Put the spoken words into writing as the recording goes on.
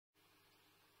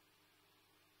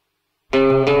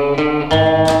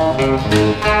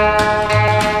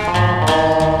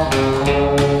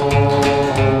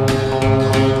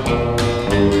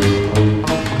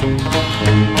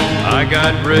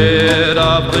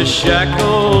the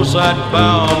shackles that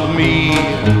bound me,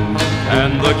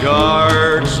 and the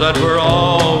guards that were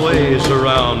always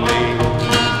around me.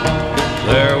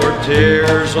 There were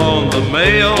tears on the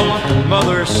mail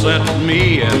Mother sent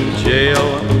me in jail,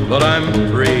 but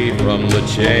I'm free from the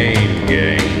chain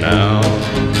gang now.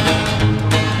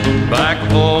 Back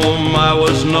home I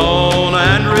was known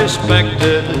and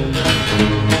respected.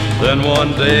 Then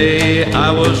one day I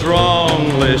was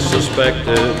wrongly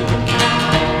suspected.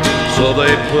 So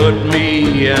they put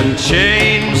me in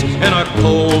chains in a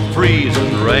cold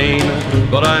freezing rain,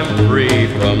 but I'm free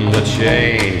from the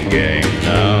chain gang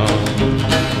now.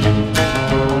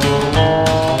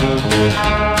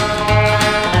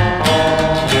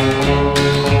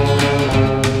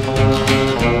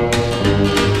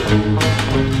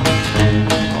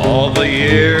 All the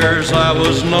years I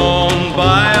was known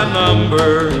by a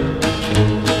number,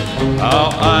 how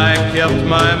I kept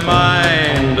my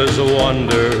mind is a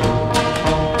wonder.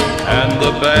 And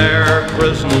the bare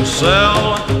prison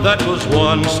cell, that was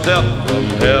one step from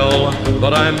hell,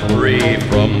 but I'm free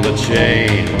from the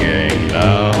chain gang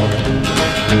now.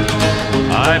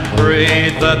 I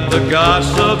pray that the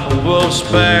gossip will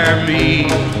spare me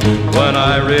when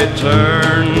I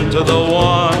return to the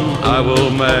one I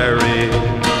will marry.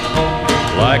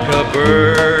 Like a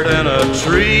bird in a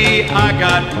tree, I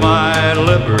got my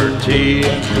liberty,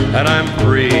 and I'm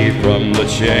free from the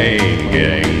chain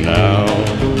gang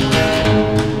now.